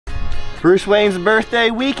Bruce Wayne's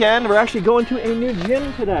birthday weekend. We're actually going to a new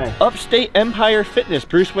gym today. Upstate Empire Fitness.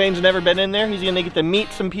 Bruce Wayne's never been in there. He's gonna get to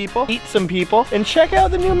meet some people, eat some people, and check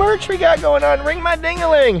out the new merch we got going on. Ring my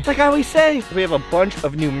ding-a-ling. Like I always say, we have a bunch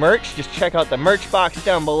of new merch. Just check out the merch box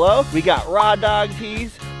down below. We got Raw Dog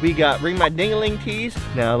tees. We got Ring My Ding-a-ling tees.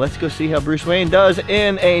 Now let's go see how Bruce Wayne does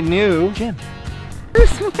in a new gym.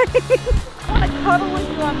 Bruce Wayne. I want to cuddle with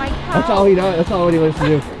you on my couch. That's all he does. That's all he wants to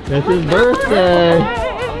do. That's his birthday.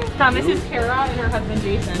 Tom, this is Kara and her husband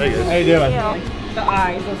Jason. Hey guys. How you doing? The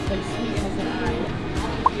eyes, those like sweet innocent eyes.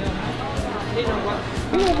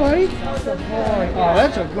 Hello, buddy. That's a boy. Oh,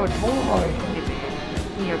 that's a good boy.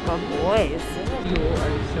 You're good boys. You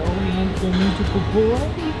are so handsome. He's a good boy.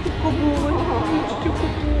 He's a good boy. He's a good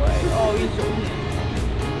boy. Oh, he's so handsome.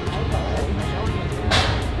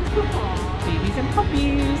 Babies and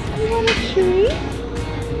puppies. You want a treat?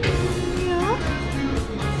 Yeah.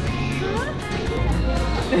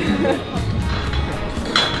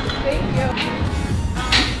 Thank you.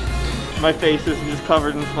 My face is just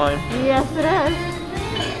covered in slime. Yes, it is.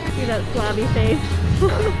 See that slobby face?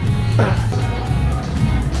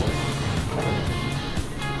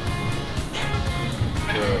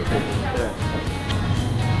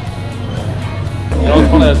 That was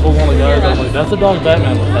funny, I told one of the guys, I was like, that's the dog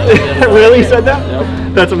Batman looks like. Really? You said that?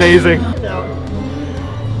 Yep. That's amazing.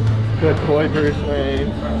 Good boy, Bruce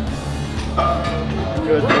Wayne.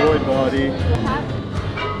 Good boy, buddy.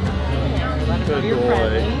 Good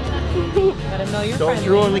boy. Gotta know your Don't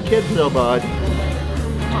drool on the kids though, bud.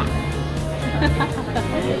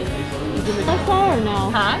 That's all or no?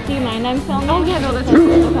 Huh? Do you mind I'm filming? Oh yeah, no, that's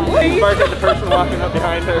Okay. Bark at the person walking up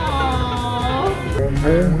behind her.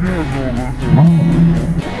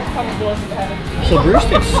 So Bruce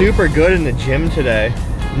did super good in the gym today.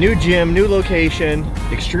 New gym, new location,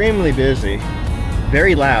 extremely busy,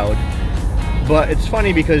 very loud. But it's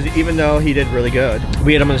funny because even though he did really good,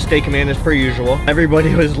 we had him on a stay command as per usual.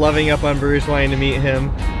 Everybody was loving up on Bruce Wayne to meet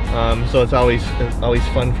him. So it's always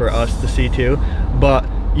fun for us to see too. But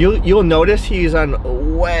you'll notice he's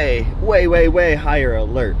on way higher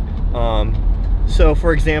alert. So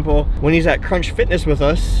for example, when he's at Crunch Fitness with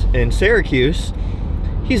us in Syracuse,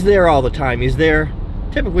 he's there all the time. He's there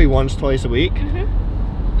typically once, twice a week.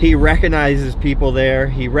 He recognizes people there.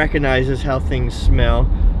 He recognizes how things smell.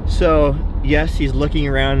 So yes, he's looking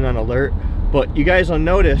around and on alert, but you guys will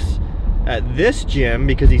notice at this gym,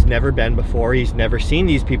 because he's never been before, he's never seen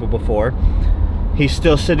these people before, he's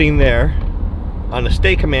still sitting there on a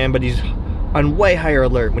stay command, but he's on way higher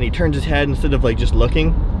alert. When he turns his head, instead of like just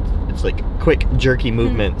looking, it's like quick jerky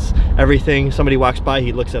movements. Everything, somebody walks by,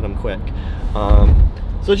 he looks at them quick.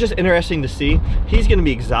 So it's just interesting to see. He's gonna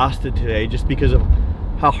be exhausted today just because of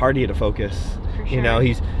how hard he had to focus. For sure. You know,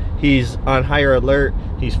 he's on higher alert,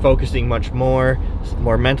 he's focusing much more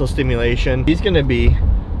mental stimulation. He's gonna be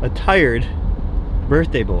a tired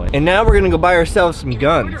birthday boy. And now we're gonna go buy ourselves some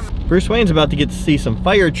guns. Bruce Wayne's about to get to see some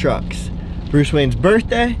fire trucks. Bruce Wayne's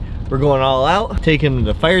birthday, we're going all out, take him to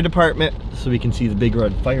the fire department so we can see the big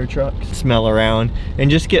red fire trucks, smell around,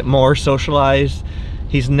 and just get more socialized.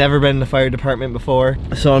 He's never been in the fire department before,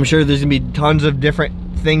 so I'm sure there's gonna be tons of different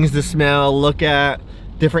things to smell, look at,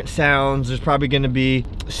 different sounds. There's probably gonna be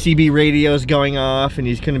CB radios going off and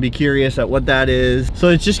he's gonna be curious at what that is. So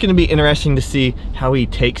it's just gonna be interesting to see how he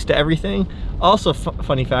takes to everything. Also,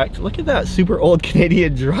 funny fact, look at that super old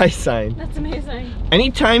Canadian Dry sign. That's amazing.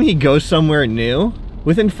 Anytime he goes somewhere new,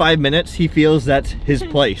 within 5 minutes, he feels that's his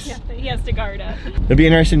place. Yeah, he has to guard it. It'll be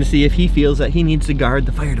interesting to see if he feels that he needs to guard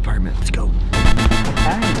the fire department. Let's go.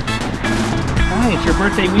 Hi, it's your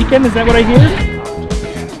birthday weekend, is that what I hear?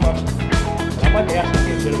 I might be asking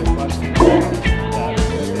you a bit of a question.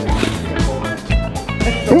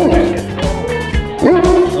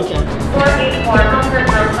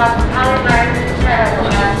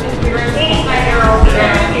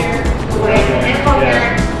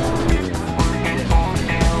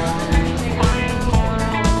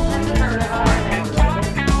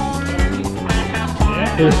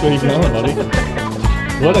 Here's where you going, buddy.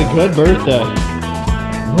 What a good birthday.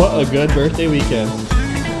 What a good birthday weekend.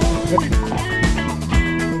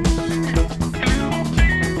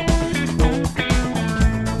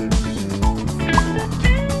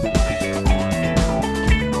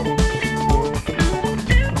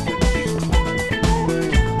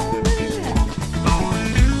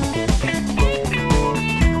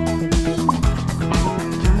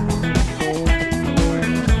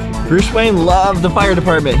 Bruce Wayne loved the fire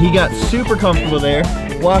department. He got super comfortable there.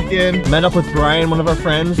 Walked in, met up with Brian, one of our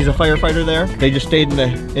friends. He's a firefighter there. They just stayed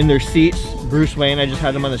in their seats. Bruce Wayne, I just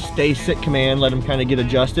had him on a stay sit command, let him kind of get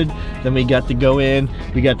adjusted. Then we got to go in,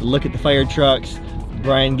 we got to look at the fire trucks.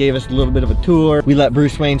 Brian gave us a little bit of a tour. We let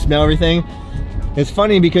Bruce Wayne smell everything. It's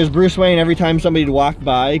funny because Bruce Wayne, every time somebody would walk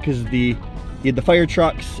by, because he had the fire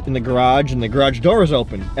trucks in the garage and the garage door was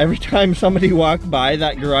open. Every time somebody walked by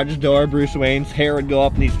that garage door, Bruce Wayne's hair would go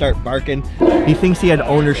up and he'd start barking. He thinks he had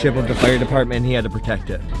ownership of the fire department and he had to protect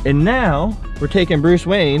it. And now we're taking Bruce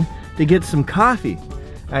Wayne to get some coffee.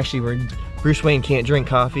 Actually, Bruce Wayne can't drink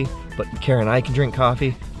coffee, but Kara and I can drink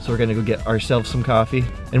coffee. So we're gonna go get ourselves some coffee.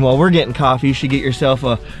 And while we're getting coffee, you should get yourself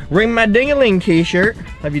a Ring My Ding-a-Ling t-shirt.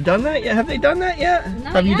 Have you done that yet? Have they done that yet?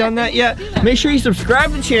 Have you done that yet? Make sure you subscribe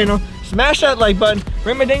to the channel, smash that like button,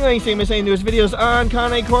 ring my ding-a-ling so you miss any newest videos on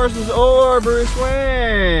Cane Corso or Bruce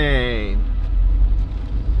Wayne.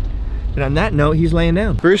 And on that note, he's laying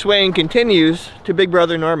down. Bruce Wayne continues to Big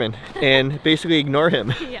Brother Norman and basically ignore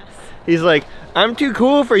him. Yes. He's like, I'm too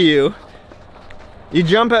cool for you. You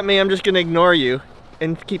jump at me, I'm just gonna ignore you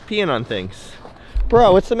and keep peeing on things.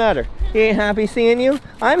 Bro, what's the matter? You ain't happy seeing you?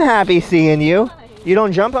 I'm happy seeing you. You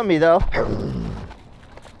don't jump on me though.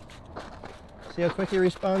 See how quick he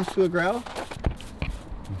responds to a growl?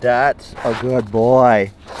 That's a good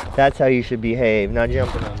boy. That's how you should behave, not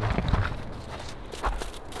jumping on me.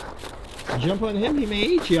 Jump on him, he may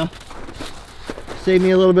eat you. Save me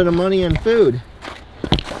a little bit of money on food.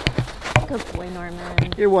 Good boy,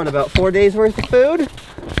 Norman. You're what, about 4 days worth of food?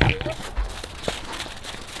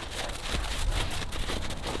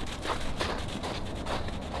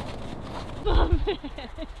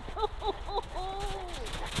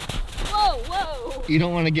 Whoa, whoa. You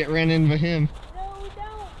don't want to get ran into him. No, we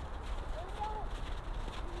don't.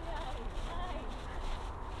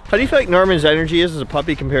 How do you feel like Norman's energy is as a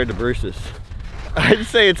puppy compared to Bruce's? I'd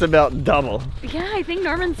say it's about double. Yeah, I think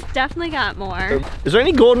Norman's definitely got more. Is there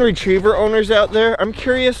any golden retriever owners out there? I'm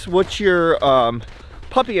curious what your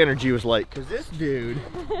puppy energy was like, because this dude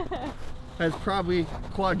has probably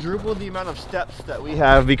quadrupled the amount of steps that we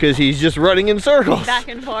have because he's just running in circles. Back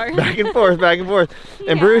and forth. Back and forth, back and forth.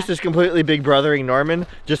 And Yeah. Bruce is completely big brothering Norman,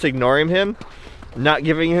 just ignoring him, not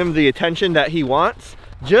giving him the attention that he wants.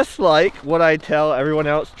 Just like what I tell everyone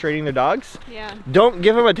else training their dogs. Yeah. Don't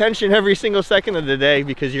give him attention every single second of the day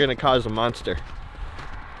because you're gonna cause a monster.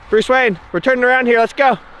 Bruce Wayne, we're turning around here, let's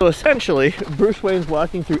go. So essentially, Bruce Wayne's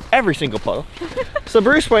walking through every single puddle. So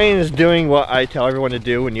Bruce Wayne is doing what I tell everyone to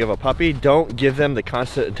do when you have a puppy. Don't give them the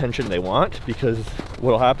constant attention they want because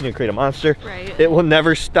what'll happen, you'll create a monster. Right. It will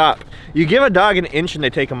never stop. You give a dog an inch and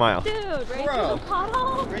they take a mile. Dude, right through Bro. the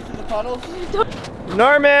puddle. Right through the puddles?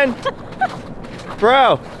 Norman!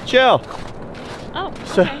 Bro, chill. Oh,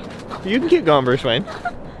 So, okay. you can keep going, Bruce Wayne.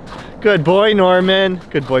 Good boy, Norman.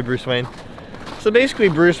 Good boy, Bruce Wayne. So basically,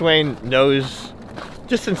 Bruce Wayne knows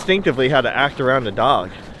just instinctively how to act around a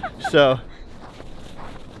dog. So,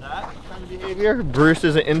 that kind of behavior, Bruce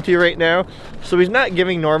isn't into right now. So he's not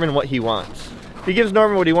giving Norman what he wants. If he gives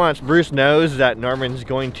Norman what he wants, Bruce knows that Norman's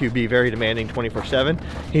going to be very demanding 24/7.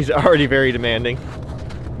 He's already very demanding.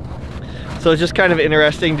 So it's just kind of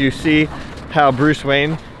interesting to see how Bruce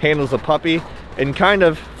Wayne handles a puppy and kind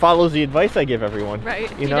of follows the advice I give everyone.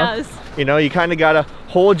 Right, you he know? does. You know, you kind of gotta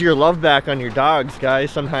hold your love back on your dogs,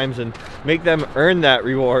 guys, sometimes, and make them earn that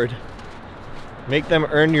reward. Make them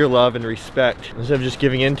earn your love and respect instead of just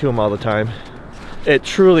giving in to them all the time. It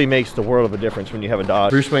truly makes the world of a difference when you have a dog.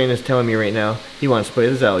 Bruce Wayne is telling me right now he wants to play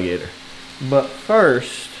this alligator. But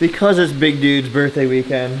first, because it's Big Dude's birthday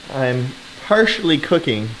weekend, I'm partially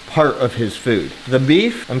cooking part of his food. The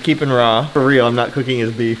beef, I'm keeping raw. For real, I'm not cooking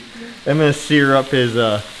his beef. I'm gonna sear up his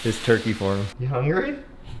turkey for him. You hungry?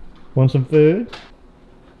 Want some food?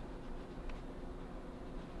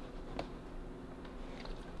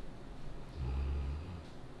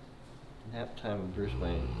 Nap time with Bruce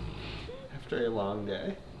Wayne. After a long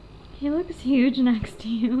day. He looks huge next to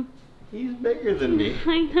you. He's bigger than me.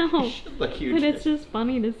 I know. He should look huge. But it's just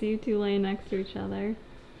funny to see you two laying next to each other.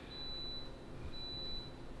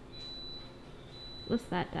 What's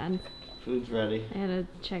that, Dad? Food's ready. I had to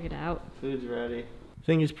check it out. Food's ready. I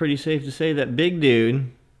think it's pretty safe to say that Big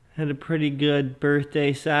Dude had a pretty good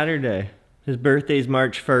birthday Saturday. His birthday's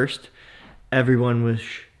March 1st. Everyone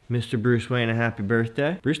wish Mr. Bruce Wayne a happy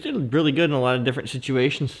birthday. Bruce did really good in a lot of different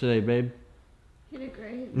situations today, babe. You did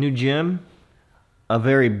great. New gym. A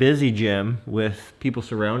very busy gym with people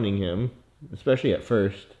surrounding him, especially at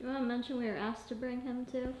first. You want to mention we were asked to bring him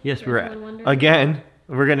to? Yes, we Everyone were. wondering? Again,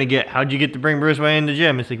 we're gonna get, how'd you get to bring Bruce Wayne to the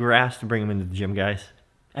gym? It's like we're asked to bring him into the gym, guys.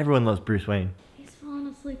 Everyone loves Bruce Wayne. He's falling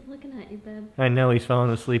asleep looking at you, babe. I know he's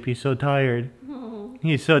falling asleep. He's so tired. Oh.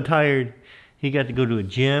 He's so tired. He got to go to a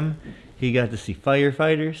gym. He got to see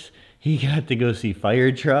firefighters. He got to go see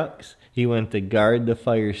fire trucks. He went to guard the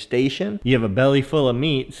fire station. You have a belly full of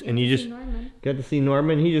meats, and you just got to see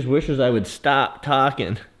Norman. He just wishes I would stop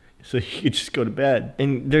talking so he could just go to bed.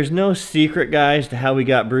 And there's no secret, guys, to how we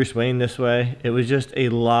got Bruce Wayne this way. It was just a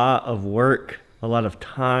lot of work, a lot of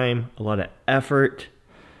time, a lot of effort,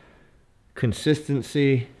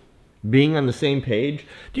 consistency, being on the same page.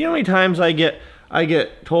 Do you know how many times I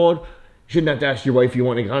get told, you shouldn't have to ask your wife if you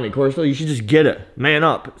want a Cane Corso, you should just get it, man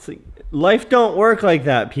up. It's like, life don't work like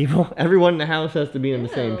that, people. Everyone in the house has to be on the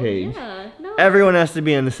same page. Yeah, no. Everyone has to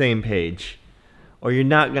be on the same page. Or you're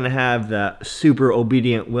not gonna have that super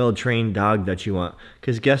obedient, well-trained dog that you want.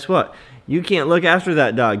 Because guess what? You can't look after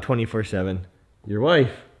that dog 24/7. Your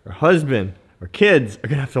wife, or husband, or kids are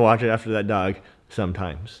gonna have to watch it after that dog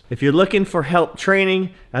sometimes. If you're looking for help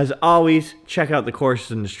training, as always, check out the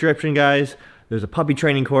courses in the description, guys. There's a puppy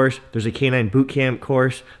training course, there's a canine boot camp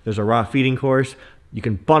course, there's a raw feeding course. You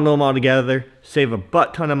can bundle them all together, save a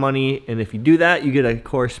butt ton of money, and if you do that, you get a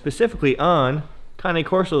course specifically on Cane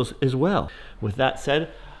Corsos as well. With that said,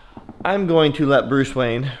 I'm going to let Bruce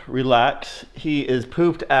Wayne relax. He is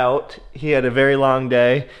pooped out. He had a very long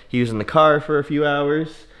day. He was in the car for a few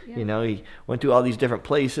hours. Yeah. You know, he went to all these different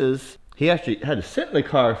places. He actually had to sit in the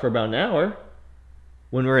car for about an hour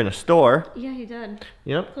when we were in a store. Yeah, he did.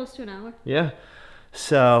 Yep. Close to an hour. Yeah.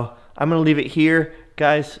 So I'm going to leave it here.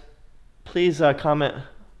 Guys, please comment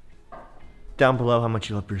down below how much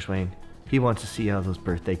you love Bruce Wayne. He wants to see all those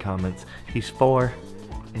birthday comments. He's 4,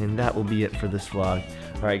 and that will be it for this vlog.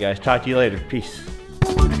 All right, guys, talk to you later. Peace.